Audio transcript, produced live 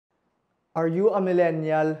Are you a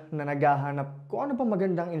millennial na naghahanap kung ano ba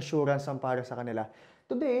magandang insurance ang para sa kanila?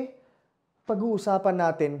 Today, pag-uusapan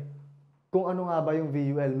natin kung ano nga ba yung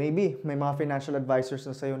VUL. Maybe may mga financial advisors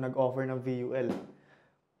na sa'yo nag-offer ng VUL.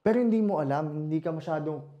 Pero hindi mo alam, hindi ka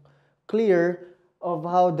masyadong clear of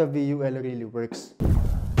how the VUL really works.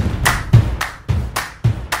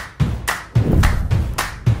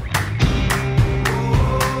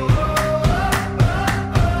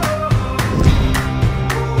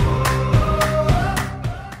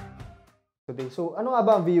 So, ano nga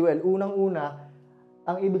ba ang VUL? Unang-una,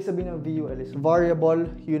 ang ibig sabihin ng VUL is Variable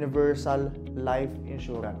Universal Life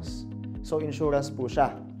Insurance. So, insurance po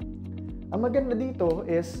siya. Ang maganda dito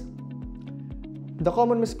is, the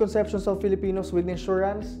common misconceptions of Filipinos with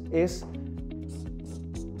insurance is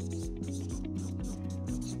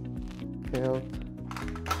health,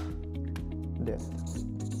 death,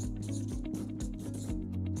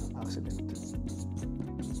 accident.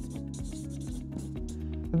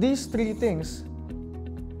 These three things,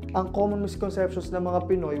 ang common misconceptions ng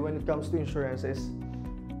mga Pinoy when it comes to insurance is,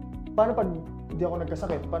 paano pag di ako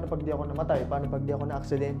nagkasakit? Paano pag di ako namatay? Paano pag di ako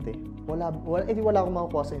na-aksidente? Wala akong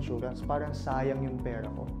makukuha sa insurance. Parang sayang yung pera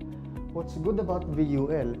ko. What's good about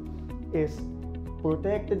VUL is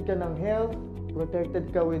protected ka ng health,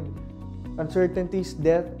 protected ka with uncertainties,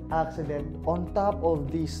 death, accident. On top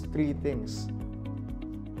of these three things,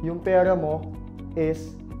 yung pera mo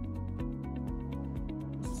is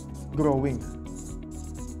growing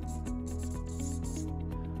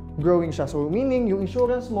siya. So, meaning, yung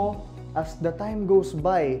insurance mo, as the time goes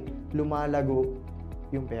by, lumalago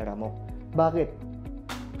yung pera mo. Bakit?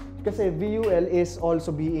 Kasi VUL is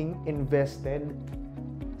also being invested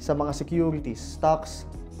sa mga securities, stocks,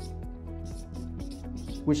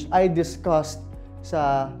 which I discussed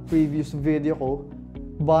sa previous video ko,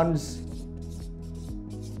 bonds,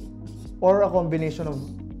 or a combination of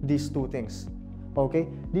these two things.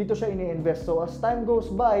 Okay? Dito siya ini-invest. So, as time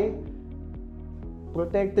goes by,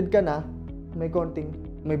 protected ka na, may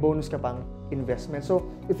bonus ka pang investment. So,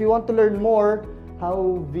 if you want to learn more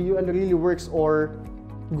how VUL really works, or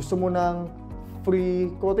gusto mo ng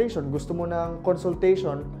free quotation, gusto mo ng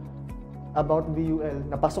consultation about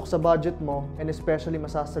VUL, napasok sa budget mo, and especially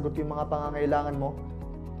masasagot yung mga pangangailangan mo,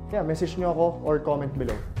 message nyo ako or comment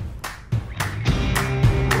below.